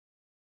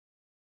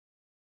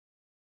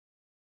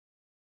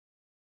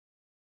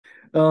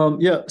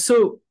Yeah.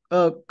 So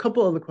a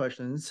couple other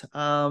questions.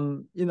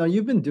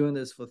 You've been doing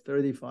this for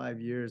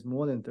 35 years,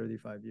 more than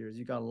 35 years.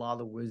 You got a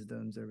lot of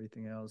wisdoms,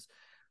 everything else.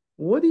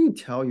 What do you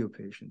tell your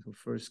patients who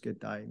first get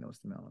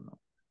diagnosed with melanoma?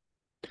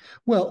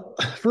 Well,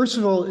 first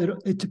of all,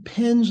 it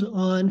depends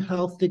on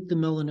how thick the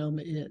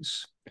melanoma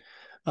is.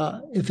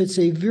 If it's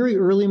a very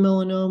early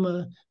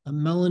melanoma, a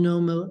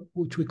melanoma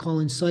which we call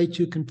in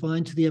situ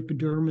confined to the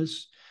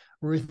epidermis,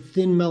 or a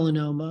thin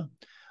melanoma,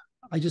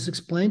 I just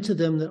explained to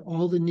them that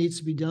all that needs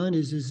to be done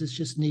is this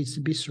just needs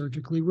to be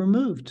surgically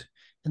removed,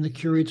 and the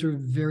cure rates are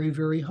very,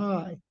 very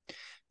high.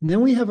 And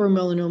then we have our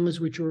melanomas,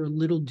 which are a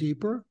little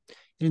deeper.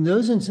 In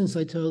those instances,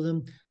 I tell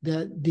them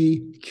that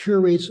the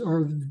cure rates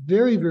are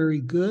very, very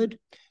good,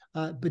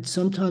 but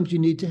sometimes you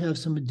need to have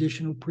some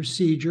additional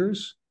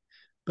procedures.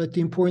 But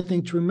the important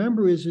thing to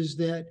remember is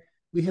that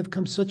we have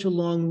come such a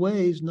long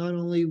ways, not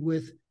only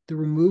with the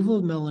removal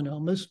of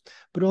melanomas,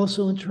 but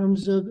also in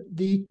terms of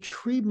the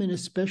treatment,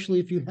 especially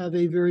if you have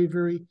a very,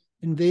 very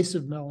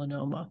invasive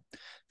melanoma.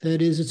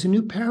 That is, it's a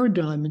new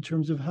paradigm in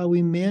terms of how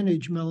we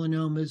manage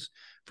melanomas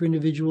for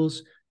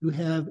individuals who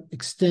have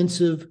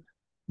extensive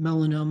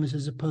melanomas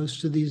as opposed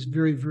to these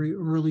very, very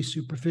early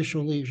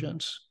superficial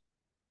lesions.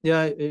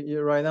 Yeah,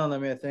 you're right on. I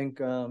mean, I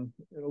think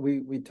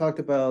we talked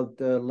about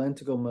the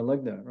lentigo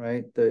maligna,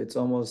 right?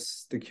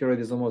 The cure rate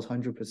is almost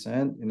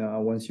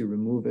 100%. Once you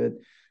remove it,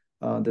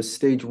 the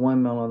stage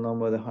one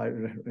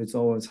melanoma, it's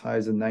always high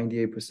as a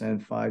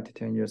 98%, 5 to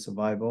 10 year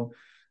survival.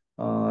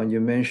 You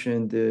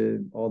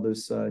mentioned all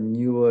this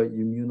newer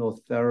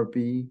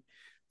immunotherapy.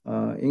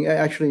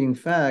 In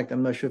fact,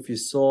 I'm not sure if you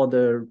saw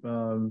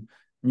the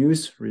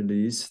news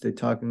release. They're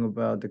talking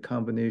about the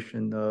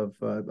combination of,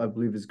 I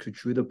believe it's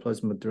Keytruda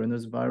plus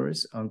Moderna's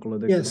virus,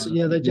 oncolytic. Yes,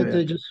 yeah, Yeah, yeah,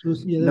 that just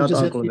was that was not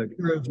just FDA oncolytic.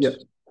 approved. Yeah,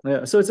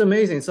 yeah. So it's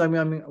amazing. So I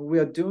mean, we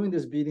are doing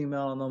this Beating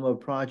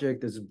Melanoma project,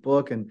 this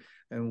book and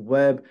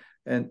web,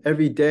 and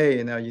every day,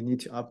 you need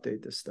to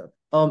update this stuff.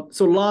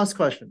 So last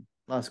question.